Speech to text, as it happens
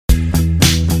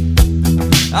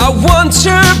I want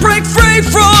to break free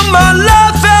from my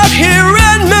life out here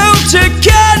and move to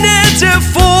Canada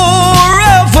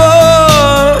forever.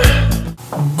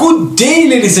 Good day,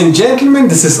 ladies and gentlemen.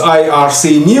 This is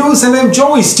IRC News and I'm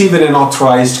Joey Stephen, an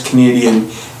authorized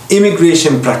Canadian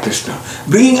immigration practitioner,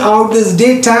 bringing out this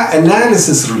data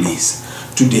analysis release.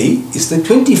 Today is the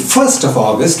 21st of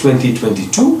August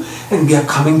 2022 and we are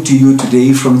coming to you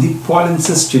today from the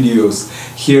Palinsys Studios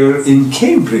here in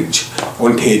Cambridge,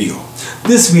 Ontario.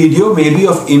 This video may be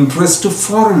of interest to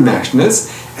foreign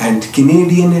nationals and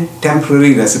Canadian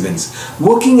temporary residents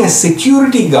working as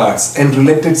security guards and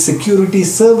related security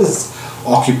service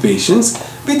occupations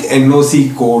with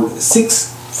NOC code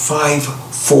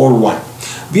 6541.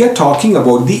 We are talking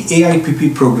about the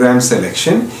AIPP program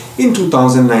selection in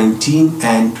 2019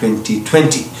 and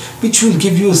 2020, which will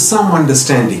give you some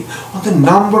understanding on the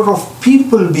number of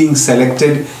people being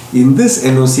selected in this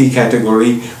NOC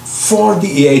category for the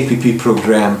AIPP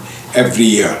program every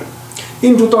year.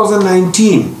 In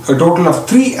 2019, a total of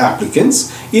 3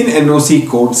 applicants in NOC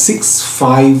code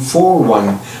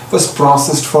 6541 was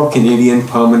processed for Canadian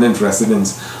permanent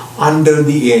residents under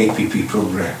the AIPP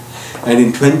program. And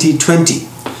in 2020,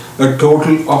 a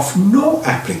total of 0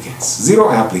 applicants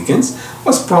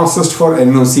was processed for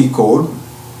NOC code.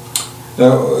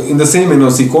 In the same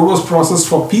NOC code was processed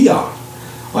for PR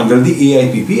under the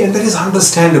AIPP, and that is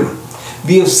understandable.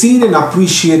 We have seen an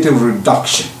appreciative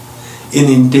reduction in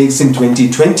intakes in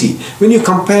 2020 when you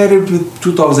compare it with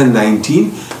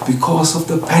 2019 because of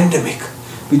the pandemic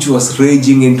which was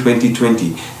raging in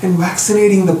 2020, and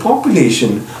vaccinating the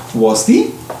population was the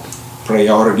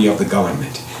priority of the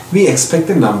government. We expect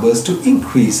the numbers to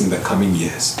increase in the coming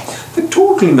years. The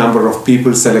total number of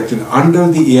people selected under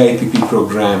the AIPP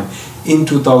program in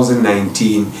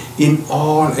 2019 in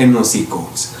all NOC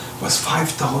codes was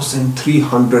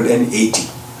 5,380.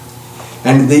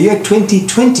 And in the year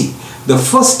 2020, the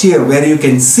first year where you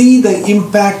can see the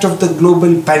impact of the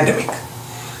global pandemic,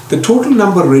 the total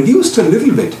number reduced a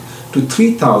little bit to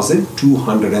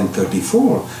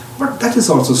 3,234, but that is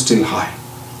also still high.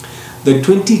 The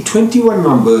 2021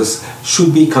 numbers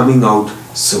should be coming out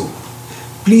soon.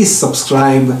 Please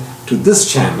subscribe to this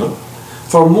channel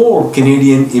for more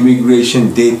Canadian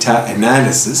immigration data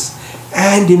analysis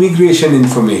and immigration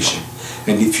information.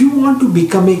 And if you want to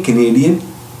become a Canadian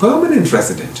permanent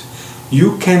resident,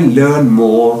 you can learn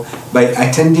more by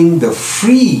attending the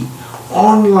free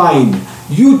online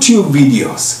YouTube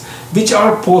videos which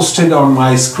are posted on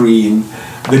my screen,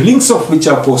 the links of which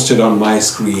are posted on my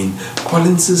screen,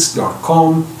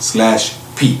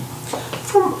 palinsys.com/p.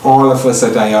 From all of us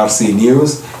at IRC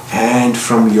News and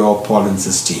from your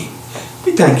Palinsys team,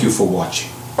 we thank you for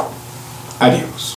watching. Adios.